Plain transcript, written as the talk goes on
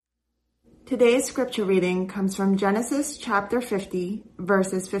Today's scripture reading comes from Genesis chapter 50,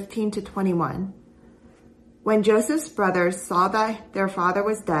 verses 15 to 21. When Joseph's brothers saw that their father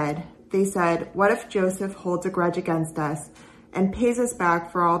was dead, they said, "What if Joseph holds a grudge against us and pays us back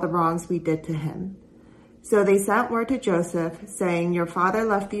for all the wrongs we did to him?" So they sent word to Joseph, saying, "Your father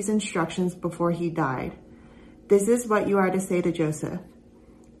left these instructions before he died. This is what you are to say to Joseph.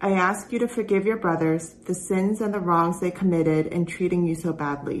 I ask you to forgive your brothers the sins and the wrongs they committed in treating you so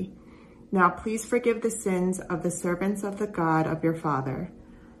badly. Now please forgive the sins of the servants of the God of your father."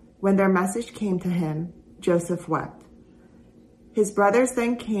 When their message came to him, Joseph wept. His brothers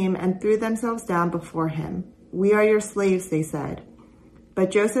then came and threw themselves down before him. "We are your slaves," they said.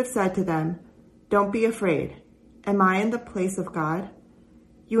 But Joseph said to them, "Don't be afraid. Am I in the place of God?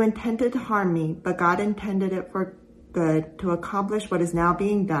 You intended to harm me, but God intended it for good to accomplish what is now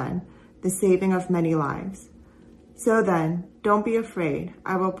being done, the saving of many lives. So then, don't be afraid.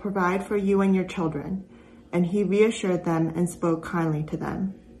 I will provide for you and your children." And he reassured them and spoke kindly to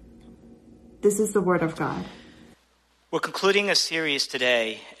them. This is the word of God. We're concluding a series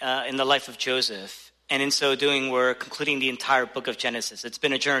today in the life of Joseph. And in so doing, we're concluding the entire book of Genesis. It's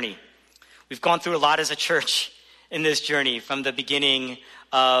been a journey. We've gone through a lot as a church in this journey from the beginning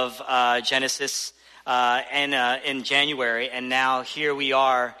of Genesis in January. And now here we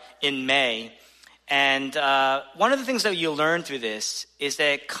are in May. And one of the things that you'll learn through this is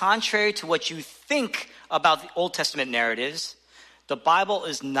that contrary to what you think about the Old Testament narratives, the Bible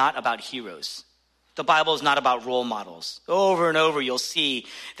is not about heroes. The Bible is not about role models. Over and over, you'll see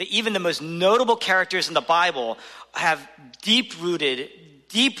that even the most notable characters in the Bible have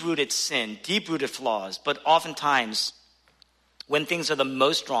deep-rooted sin, deep-rooted flaws. But oftentimes, when things are the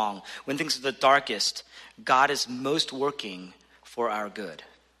most wrong, when things are the darkest, God is most working for our good.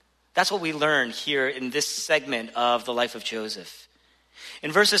 That's what we learn here in this segment of the life of Joseph.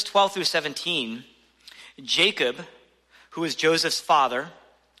 In verses 12 through 17, Jacob, who is Joseph's father,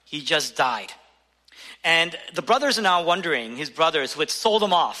 he just died. And the brothers are now wondering, his brothers who had sold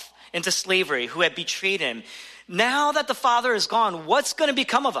him off into slavery, who had betrayed him, now that the father is gone, what's going to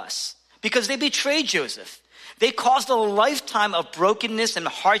become of us? Because they betrayed Joseph. They caused a lifetime of brokenness and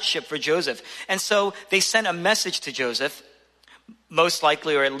hardship for Joseph. And so they sent a message to Joseph, most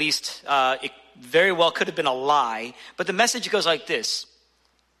likely, or at least it very well could have been a lie. But the message goes like this.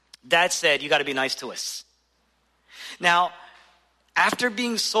 Dad said, "You got to be nice to us." Now, after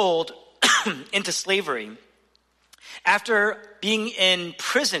being sold into slavery, after being in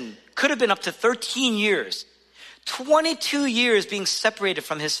prison, could have been up to 13 years, 22 years being separated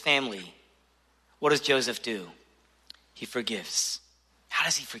from his family, what does Joseph do? He forgives. How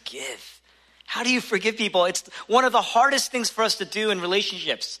does he forgive? How do you forgive people? It's one of the hardest things for us to do in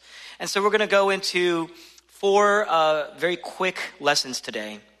relationships. And so we're going to go into 4 very quick lessons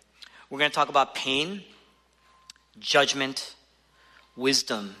today. We're going to talk about pain, judgment,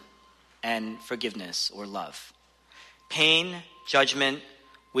 wisdom, and forgiveness or love. Pain, judgment,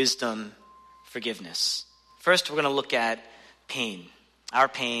 wisdom, forgiveness. First, we're going to look at pain. Our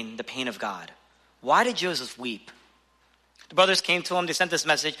pain, the pain of God. Why did Joseph weep? The brothers came to him, they sent this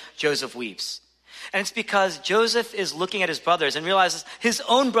message, Joseph weeps. And it's because Joseph is looking at his brothers and realizes his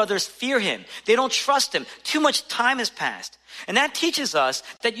own brothers fear him. They don't trust him. Too much time has passed. And that teaches us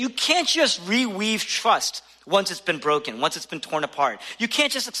that you can't just reweave trust once it's been broken, once it's been torn apart. You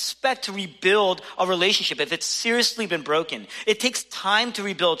can't just expect to rebuild a relationship if it's seriously been broken. It takes time to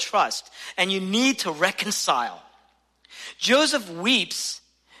rebuild trust, and you need to reconcile. Joseph weeps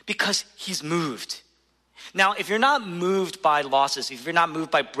because he's moved. Now, if you're not moved by losses, if you're not moved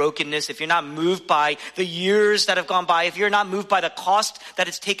by brokenness, if you're not moved by the years that have gone by, if you're not moved by the cost that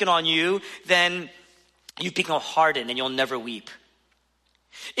it's taken on you, then you become hardened and you'll never weep.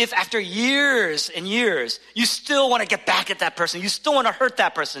 If after years and years, you still want to get back at that person, you still want to hurt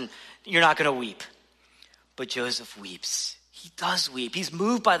that person, you're not going to weep. But Joseph weeps. He does weep. He's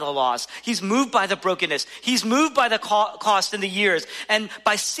moved by the loss. He's moved by the brokenness. He's moved by the cost in the years. And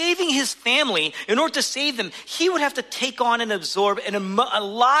by saving his family, in order to save them, he would have to take on and absorb a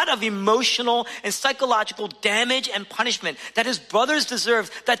lot of emotional and psychological damage and punishment that his brothers deserve,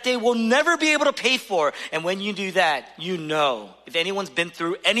 that they will never be able to pay for. And when you do that, you know, if anyone's been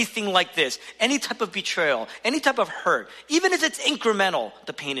through anything like this, any type of betrayal, any type of hurt, even if it's incremental,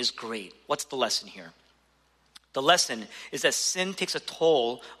 the pain is great. What's the lesson here? The lesson is that sin takes a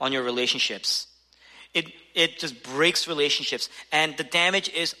toll on your relationships. It just breaks relationships, and the damage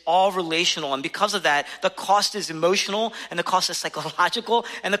is all relational. And because of that, the cost is emotional, and the cost is psychological,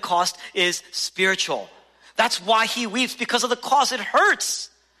 and the cost is spiritual. That's why he weeps, because of the cost. It hurts.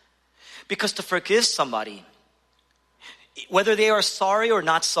 Because to forgive somebody, whether they are sorry or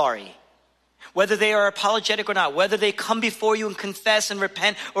not sorry, whether they are apologetic or not, whether they come before you and confess and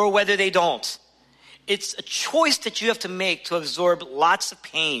repent or whether they don't. It's a choice that you have to make to absorb lots of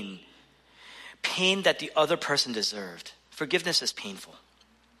pain that the other person deserved. Forgiveness is painful.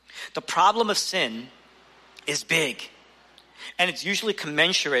 The problem of sin is big, and it's usually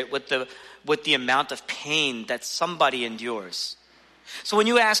commensurate with the amount of pain that somebody endures. So when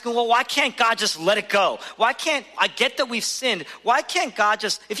you ask, well, why can't God just let it go? I get that we've sinned. Why can't God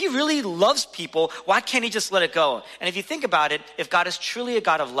just, if he really loves people, why can't he just let it go? And if you think about it, if God is truly a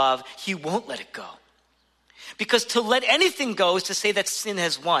God of love, he won't let it go. Because to let anything go is to say that sin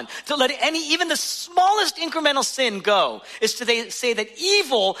has won. To let even the smallest incremental sin go is to say that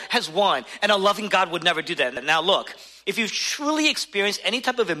evil has won. And a loving God would never do that. Now look, if you've truly experienced any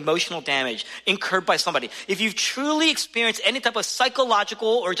type of emotional damage incurred by somebody, if you've truly experienced any type of psychological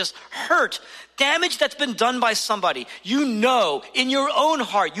or just hurt, damage that's been done by somebody, you know in your own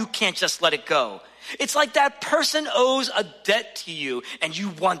heart you can't just let it go. It's like that person owes a debt to you and you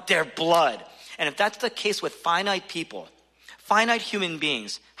want their blood. And if that's the case with finite people, finite human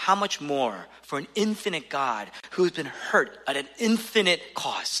beings, how much more for an infinite God who's been hurt at an infinite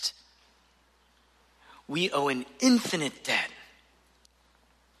cost? We owe an infinite debt.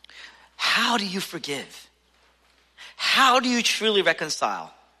 How do you forgive? How do you truly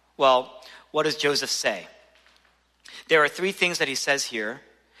reconcile? Well, what does Joseph say? There are three things that he says here,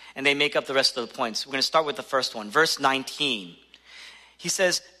 and they make up the rest of the points. We're going to start with the first one, verse 19. He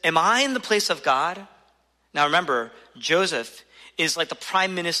says, am I in the place of God? Now remember, Joseph is like the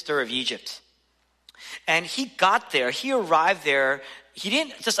prime minister of Egypt. And he arrived there. He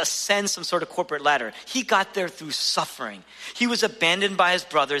didn't just ascend some sort of corporate ladder. He got there through suffering. He was abandoned by his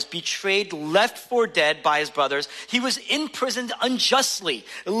brothers, betrayed, left for dead by his brothers. He was imprisoned unjustly,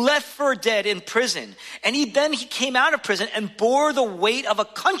 left for dead in prison. And he came out of prison and bore the weight of a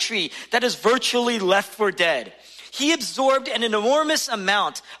country that is virtually left for dead. He absorbed an enormous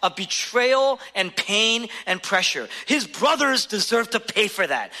amount of betrayal and pain and pressure. His brothers deserve to pay for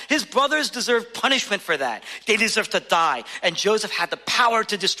that. His brothers deserve punishment for that. They deserve to die. And Joseph had the power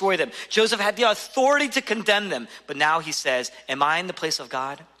to destroy them. Joseph had the authority to condemn them. But now he says, am I in the place of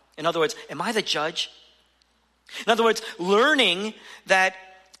God? In other words, am I the judge? In other words,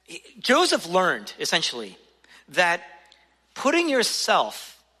 Joseph learned, essentially, that putting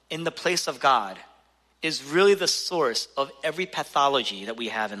yourself in the place of God is really the source of every pathology that we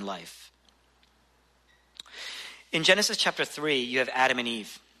have in life. In Genesis chapter 3, you have Adam and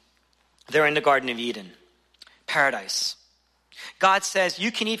Eve. They're in the Garden of Eden, paradise. God says,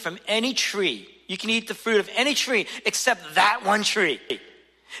 you can eat from any tree. You can eat the fruit of any tree except that one tree.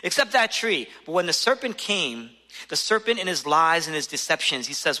 Except that tree. But when the serpent came, the serpent in his lies and his deceptions,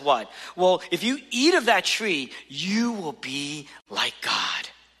 he says what? Well, if you eat of that tree, you will be like God.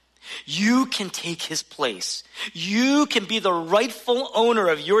 You can take his place. You can be the rightful owner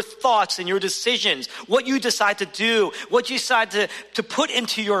of your thoughts and your decisions, what you decide to do, what you decide to put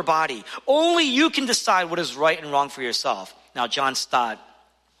into your body. Only you can decide what is right and wrong for yourself. Now, John Stott,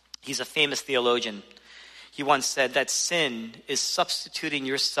 he's a famous theologian. He once said that sin is substituting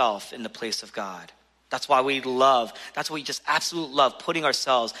yourself in the place of God. That's why we just absolutely love putting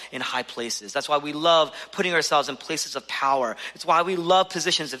ourselves in high places. That's why we love putting ourselves in places of power. It's why we love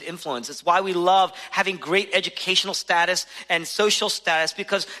positions of influence. It's why we love having great educational status and social status,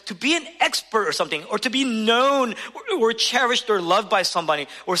 because to be an expert or something, or to be known or cherished or loved by somebody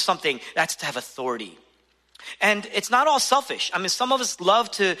or something, that's to have authority. And it's not all selfish. I mean, some of us love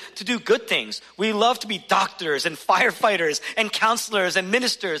to do good things. We love to be doctors and firefighters and counselors and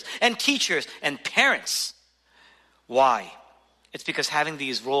ministers and teachers and parents. Why? It's because having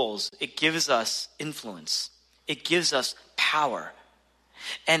these roles, it gives us influence. It gives us power.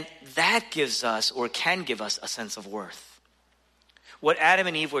 And that gives us, or can give us, a sense of worth. What Adam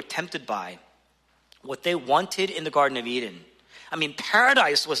and Eve were tempted by, what they wanted in the Garden of Eden, I mean,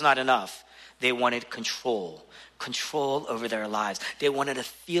 paradise was not enough. They wanted control over their lives. They wanted a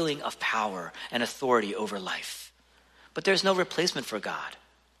feeling of power and authority over life. But there's no replacement for God.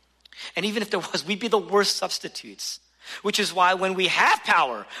 And even if there was, we'd be the worst substitutes. Which is why when we have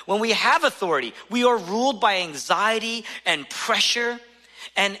power, when we have authority, we are ruled by anxiety and pressure.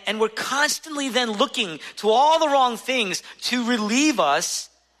 And we're constantly then looking to all the wrong things to relieve us.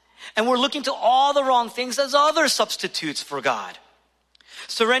 And we're looking to all the wrong things as other substitutes for God.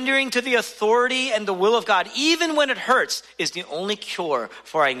 Surrendering to the authority and the will of God, even when it hurts, is the only cure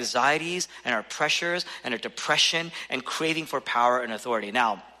for our anxieties and our pressures and our depression and craving for power and authority.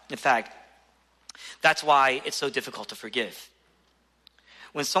 Now, in fact, that's why it's so difficult to forgive.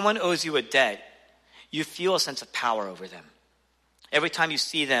 When someone owes you a debt, you feel a sense of power over them. Every time you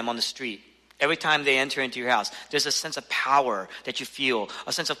see them on the street, every time they enter into your house. There's a sense of power that you feel,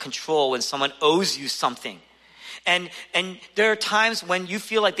 a sense of control when someone owes you something. And there are times when you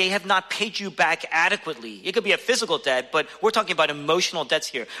feel like they have not paid you back adequately. It could be a physical debt, but we're talking about emotional debts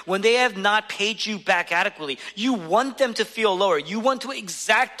here. When they have not paid you back adequately, you want them to feel lower. You want to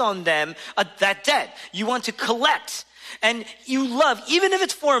exact on them that debt. You want to collect. And you love, even if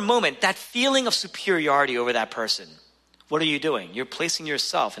it's for a moment, that feeling of superiority over that person. What are you doing? You're placing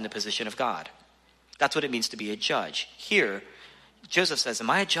yourself in the position of God. That's what it means to be a judge. Here, Joseph says, am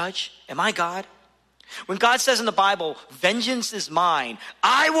I a judge? Am I God? When God says in the Bible, vengeance is mine,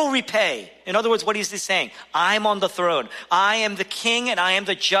 I will repay. In other words, what is he saying? I'm on the throne. I am the king and I am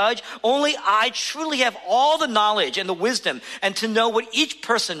the judge. Only I truly have all the knowledge and the wisdom and to know what each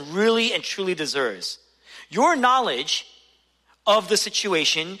person really and truly deserves. Your knowledge of the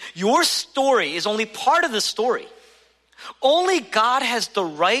situation, your story is only part of the story. Only God has the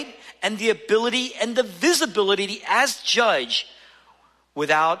right and the ability and the visibility as judge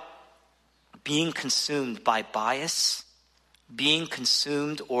without being consumed by bias, being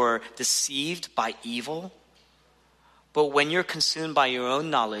consumed or deceived by evil. But when you're consumed by your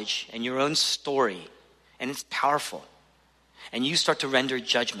own knowledge and your own story, and it's powerful, and you start to render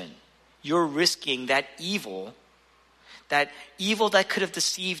judgment, you're risking that evil that could have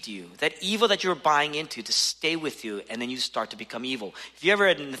deceived you, that evil that you're buying into to stay with you, and then you start to become evil. Have you ever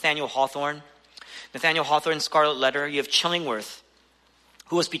read Nathaniel Hawthorne? Nathaniel Hawthorne's Scarlet Letter, you have Chillingworth,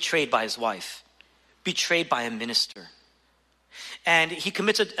 who was betrayed by his wife, betrayed by a minister. And he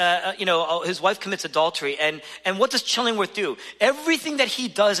commits, his wife commits adultery. And what does Chillingworth do? Everything that he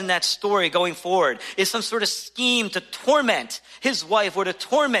does in that story going forward is some sort of scheme to torment his wife or to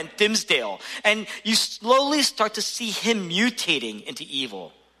torment Dimmesdale. And you slowly start to see him mutating into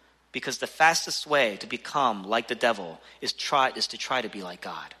evil, because the fastest way to become like the devil is to try to be like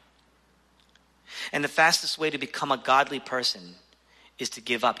God. And the fastest way to become a godly person is to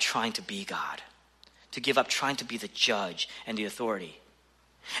give up trying to be God, to give up trying to be the judge and the authority.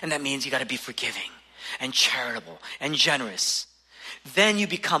 And that means you got to be forgiving and charitable and generous. Then you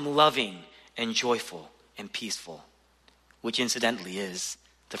become loving and joyful and peaceful, which incidentally is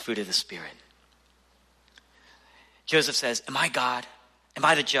the fruit of the Spirit. Joseph says, am I God? Am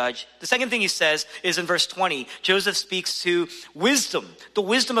I the judge? The second thing he says is in verse 20, Joseph speaks to wisdom, the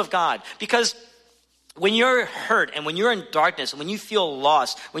wisdom of God, because when you're hurt and when you're in darkness and when you feel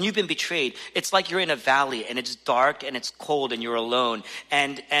lost, when you've been betrayed, it's like you're in a valley and it's dark and it's cold and you're alone.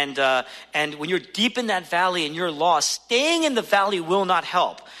 And when you're deep in that valley and you're lost, staying in the valley will not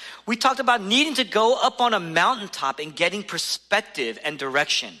help. We talked about needing to go up on a mountaintop and getting perspective and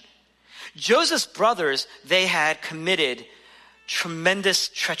direction. Joseph's brothers, they had committed tremendous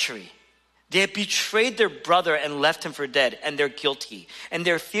treachery. They have betrayed their brother and left him for dead, and they're guilty. And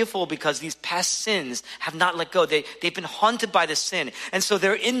they're fearful because these past sins have not let go. They've been haunted by the sin. And so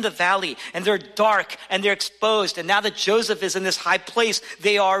they're in the valley, and they're dark, and they're exposed. And now that Joseph is in this high place,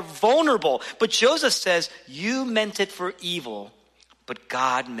 they are vulnerable. But Joseph says, you meant it for evil, but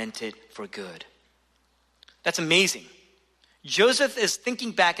God meant it for good. That's amazing. Joseph is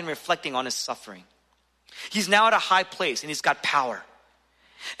thinking back and reflecting on his suffering. He's now at a high place, and he's got power.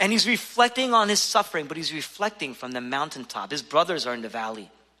 And he's reflecting on his suffering, but he's reflecting from the mountaintop. His brothers are in the valley.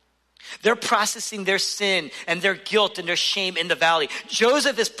 They're processing their sin and their guilt and their shame in the valley.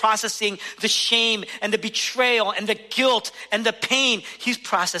 Joseph is processing the shame and the betrayal and the guilt and the pain. He's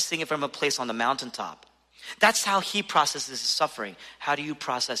processing it from a place on the mountaintop. That's how he processes his suffering. How do you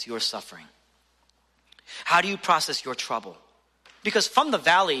process your suffering? How do you process your trouble? Because from the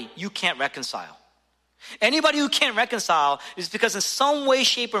valley, you can't reconcile. Anybody who can't reconcile is because in some way,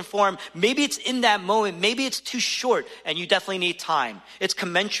 shape, or form, maybe it's in that moment, maybe it's too short, and you definitely need time. It's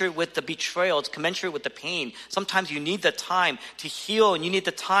commensurate with the betrayal. It's commensurate with the pain. Sometimes you need the time to heal, and you need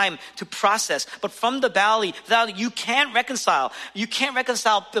the time to process. But from the valley, you can't reconcile. You can't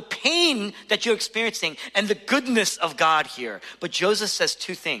reconcile the pain that you're experiencing and the goodness of God here. But Joseph says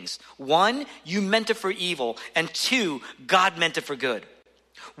two things. One, you meant it for evil, and two, God meant it for good.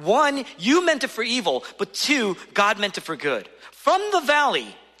 One, you meant it for evil, but two, God meant it for good. From the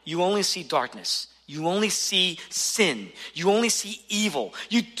valley, you only see darkness. You only see sin. You only see evil.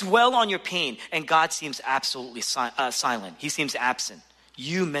 You dwell on your pain, and God seems absolutely silent. He seems absent.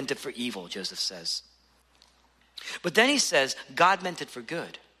 You meant it for evil, Joseph says. But then he says, God meant it for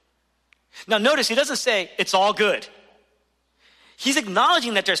good. Now notice, he doesn't say, it's all good. He's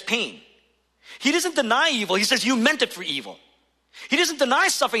acknowledging that there's pain. He doesn't deny evil. He says, you meant it for evil. He doesn't deny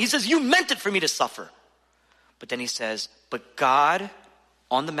suffering. He says, you meant it for me to suffer. But then he says, but God,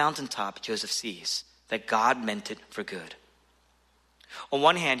 on the mountaintop, Joseph sees that God meant it for good. On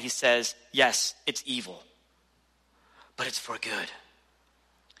one hand, he says, yes, it's evil, but it's for good.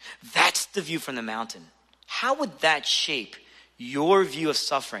 That's the view from the mountain. How would that shape your view of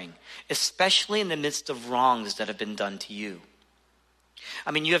suffering, especially in the midst of wrongs that have been done to you?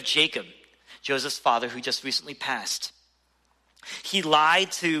 I mean, you have Jacob, Joseph's father, who just recently passed. He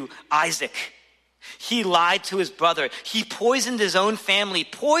lied to Isaac. He lied to his brother. He poisoned his own family,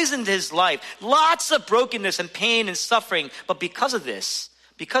 poisoned his life. Lots of brokenness and pain and suffering. But because of this,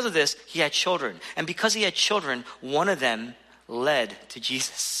 he had children. And because he had children, one of them led to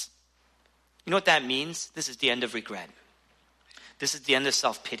Jesus. You know what that means? This is the end of regret. This is the end of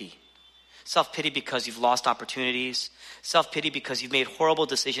self-pity. Self-pity because you've lost opportunities. Self-pity because you've made horrible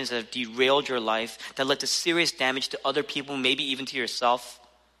decisions that have derailed your life, that led to serious damage to other people, maybe even to yourself.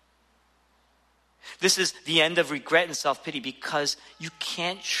 This is the end of regret and self-pity because you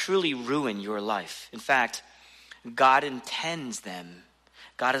can't truly ruin your life. In fact, God intends them.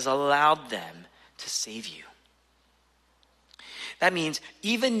 God has allowed them to save you. That means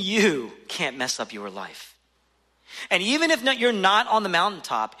even you can't mess up your life. And even if you're not on the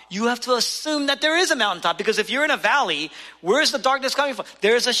mountaintop, you have to assume that there is a mountaintop. Because if you're in a valley, where's the darkness coming from?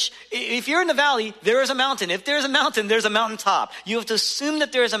 If you're in the valley, there is a mountain. If there's a mountain, there's a mountaintop. You have to assume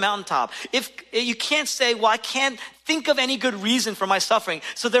that there is a mountaintop. If you can't say, well, I can't think of any good reason for my suffering,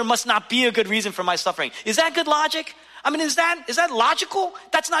 so there must not be a good reason for my suffering. Is that good logic? I mean, is that logical?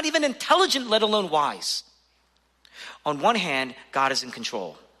 That's not even intelligent, let alone wise. On one hand, God is in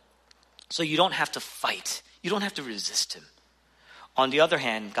control. So you don't have to fight. You don't have to resist him. On the other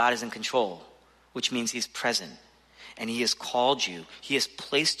hand, God is in control, which means he's present. And he has called you. He has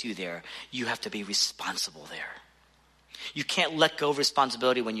placed you there. You have to be responsible there. You can't let go of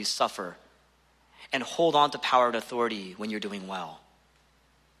responsibility when you suffer and hold on to power and authority when you're doing well.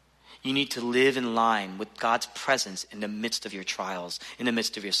 You need to live in line with God's presence in the midst of your trials, in the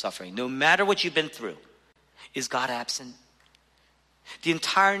midst of your suffering. No matter what you've been through, is God absent? The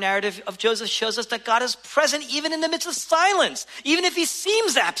entire narrative of Joseph shows us that God is present even in the midst of silence, even if he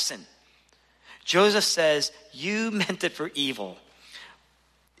seems absent. Joseph says, you meant it for evil.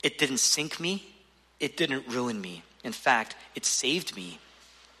 It didn't sink me. It didn't ruin me. In fact, it saved me.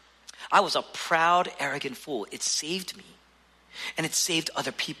 I was a proud, arrogant fool. It saved me. And it saved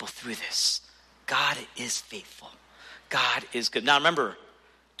other people through this. God is faithful. God is good. Now remember,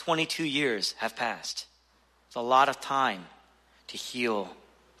 22 years have passed. It's a lot of time to heal,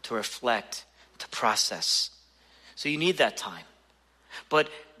 to reflect, to process. So you need that time. But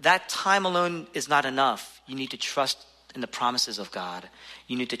that time alone is not enough. You need to trust in the promises of God.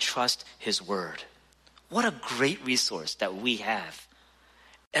 You need to trust his word. What a great resource that we have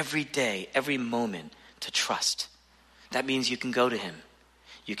every day, every moment to trust. That means you can go to him.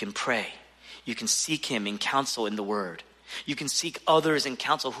 You can pray. You can seek him in counsel in the word. You can seek others in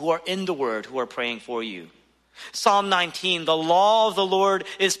counsel who are in the word, who are praying for you. Psalm 19, the law of the Lord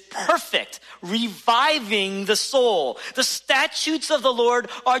is perfect, reviving the soul. The statutes of the Lord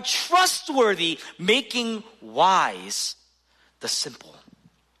are trustworthy, making wise the simple.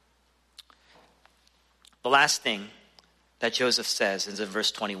 The last thing that Joseph says is in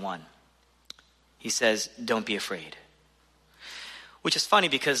verse 21. He says, don't be afraid. Which is funny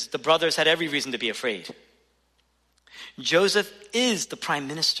because the brothers had every reason to be afraid. Joseph is the prime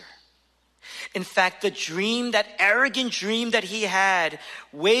minister. In fact, the dream, that arrogant dream that he had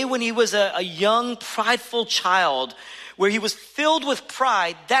way when he was a young, prideful child, where he was filled with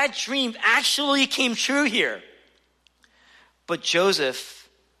pride, that dream actually came true here. But Joseph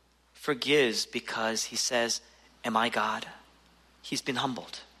forgives because he says, am I God? He's been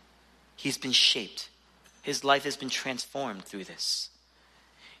humbled. He's been shaped. His life has been transformed through this.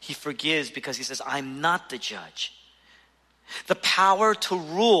 He forgives because he says, I'm not the judge. The power to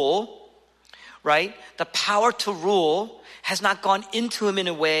rule, right? The power to rule has not gone into him in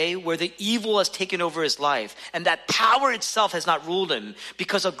a way where the evil has taken over his life. And that power itself has not ruled him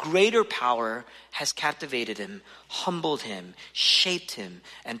because a greater power has captivated him, humbled him, shaped him,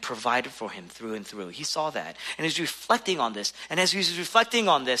 and provided for him through and through. He saw that. And he's reflecting on this. And as he's reflecting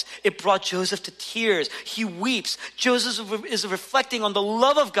on this, it brought Joseph to tears. He weeps. Joseph is reflecting on the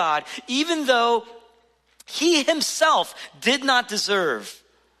love of God, even though he himself did not deserve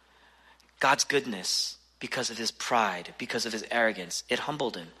God's goodness because of his pride, because of his arrogance. It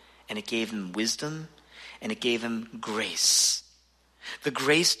humbled him, and it gave him wisdom, and it gave him grace. The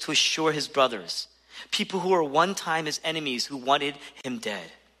grace to assure his brothers, people who were one time his enemies, who wanted him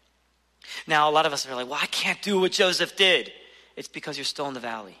dead. Now, a lot of us are like, well, I can't do what Joseph did. It's because you're still in the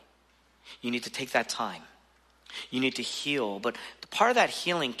valley. You need to take that time. You need to heal. But part of that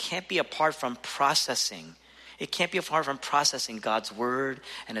healing can't be apart from processing. It can't be far from processing God's word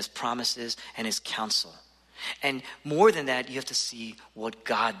and his promises and his counsel. And more than that, you have to see what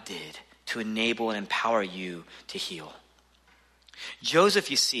God did to enable and empower you to heal.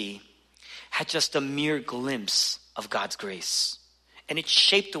 Joseph, you see, had just a mere glimpse of God's grace. And it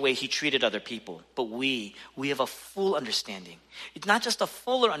shaped the way he treated other people. But we have a full understanding. It's not just a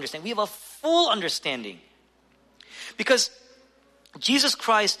fuller understanding. We have a full understanding. Because Jesus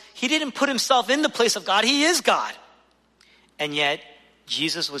Christ, he didn't put himself in the place of God. He is God. And yet,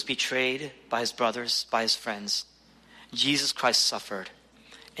 Jesus was betrayed by his brothers, by his friends. Jesus Christ suffered.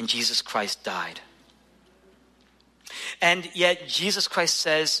 And Jesus Christ died. And yet, Jesus Christ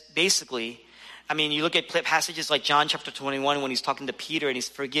says, basically, I mean, you look at passages like John chapter 21 when he's talking to Peter and he's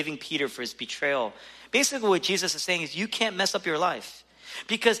forgiving Peter for his betrayal. Basically, what Jesus is saying is you can't mess up your life.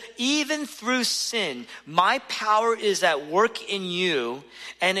 Because even through sin, my power is at work in you,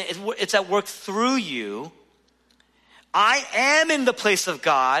 and it's at work through you. I am in the place of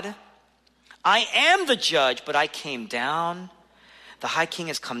God. I am the judge, but I came down. The high king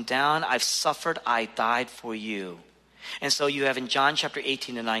has come down. I've suffered. I died for you. And so you have in John chapter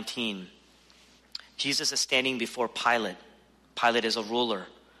 18 and 19, Jesus is standing before Pilate. Pilate is a ruler.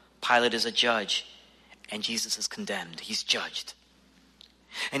 Pilate is a judge. And Jesus is condemned. He's judged.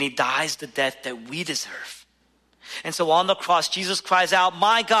 And he dies the death that we deserve. And so on the cross, Jesus cries out,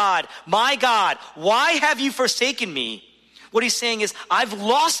 my God, why have you forsaken me? What he's saying is, I've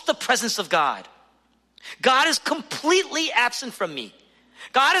lost the presence of God. God is completely absent from me.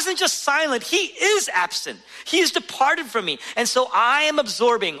 God isn't just silent, he is absent. He is departed from me. And so I am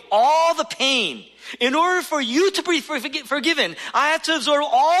absorbing all the pain. In order for you to be forgiven, I have to absorb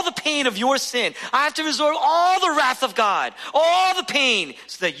all the pain of your sin. I have to absorb all the wrath of God, all the pain,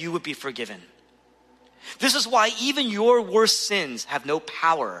 so that you would be forgiven. This is why even your worst sins have no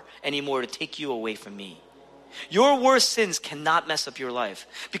power anymore to take you away from me. Your worst sins cannot mess up your life,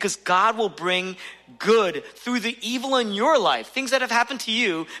 because God will bring good through the evil in your life, things that have happened to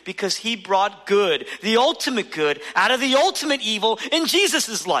you, because he brought good, the ultimate good, out of the ultimate evil in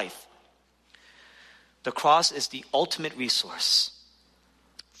Jesus' life. The cross is the ultimate resource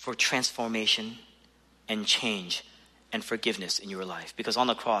for transformation and change and forgiveness in your life. Because on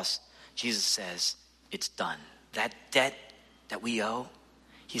the cross, Jesus says, it's done. That debt that we owe,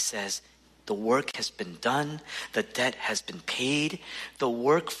 he says, the work has been done. The debt has been paid. The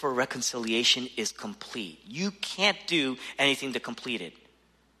work for reconciliation is complete. You can't do anything to complete it.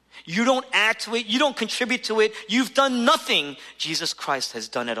 You don't add to it. You don't contribute to it. You've done nothing. Jesus Christ has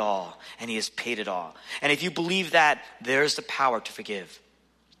done it all, and he has paid it all. And if you believe that, there's the power to forgive.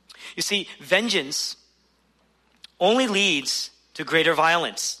 You see, vengeance only leads to greater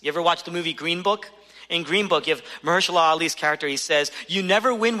violence. You ever watch the movie Green Book? In Green Book, you have Mahershala Ali's character. He says, you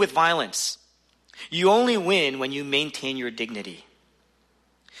never win with violence. You only win when you maintain your dignity.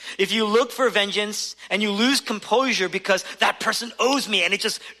 If you look for vengeance and you lose composure because that person owes me, and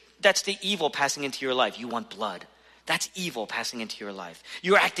that's the evil passing into your life. You want blood. That's evil passing into your life.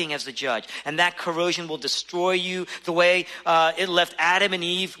 You're acting as the judge, and that corrosion will destroy you the way it left Adam and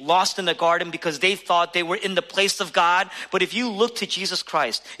Eve lost in the garden because they thought they were in the place of God. But if you look to Jesus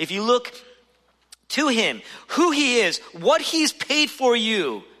Christ, if you look to him, who he is, what he's paid for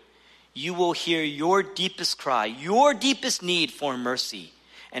you, you will hear your deepest cry, your deepest need for mercy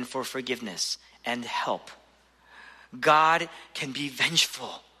and for forgiveness and help. God can be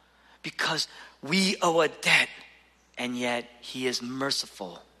vengeful because we owe a debt, and yet he is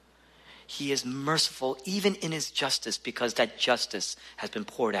merciful. He is merciful even in his justice, because that justice has been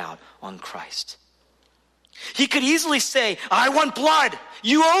poured out on Christ. He could easily say, I want blood,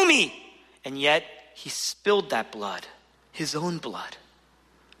 you owe me. And yet he spilled that blood, his own blood,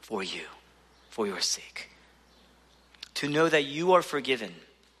 for you, for your sake. To know that you are forgiven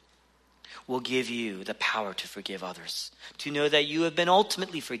will give you the power to forgive others. To know that you have been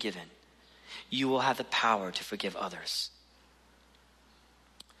ultimately forgiven, you will have the power to forgive others.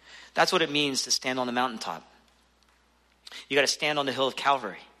 That's what it means to stand on the mountaintop. You got to stand on the hill of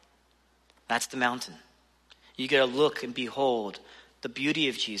Calvary. That's the mountain. You got to look and behold the beauty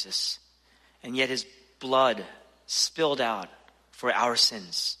of Jesus, and yet his blood spilled out for our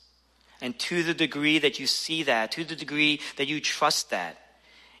sins. And to the degree that you see that, to the degree that you trust that,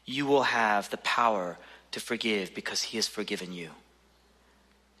 you will have the power to forgive because he has forgiven you.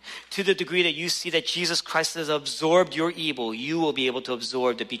 To the degree that you see that Jesus Christ has absorbed your evil, you will be able to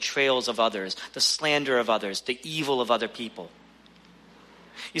absorb the betrayals of others, the slander of others, the evil of other people.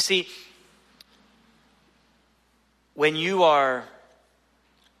 You see, when you are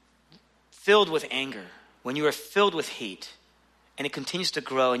filled with anger, when you are filled with hate, and it continues to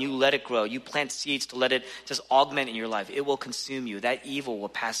grow and you let it grow, you plant seeds to let it just augment in your life, it will consume you. That evil will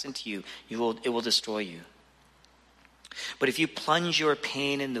pass into you. It will destroy you. But if you plunge your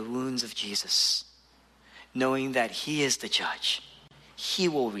pain in the wounds of Jesus, knowing that he is the judge, he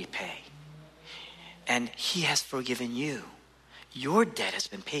will repay. And he has forgiven you. Your debt has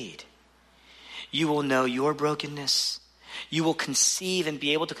been paid. You will know your brokenness. You will conceive and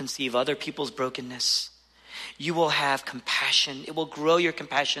be able to conceive other people's brokenness. You will have compassion. It will grow your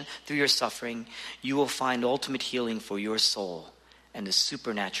compassion through your suffering. You will find ultimate healing for your soul and the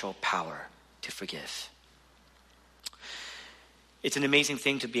supernatural power to forgive. It's an amazing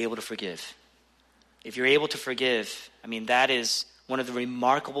thing to be able to forgive. If you're able to forgive, that is one of the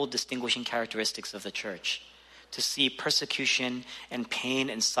remarkable distinguishing characteristics of the church. To see persecution and pain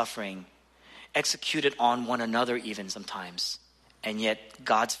and suffering executed on one another even sometimes, and yet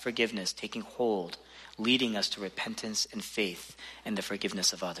God's forgiveness taking hold, leading us to repentance and faith and the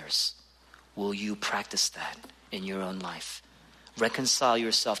forgiveness of others. Will you practice that in your own life? Reconcile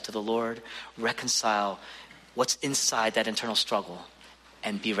yourself to the Lord, reconcile what's inside that internal struggle,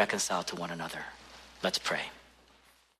 and be reconciled to one another. Let's pray.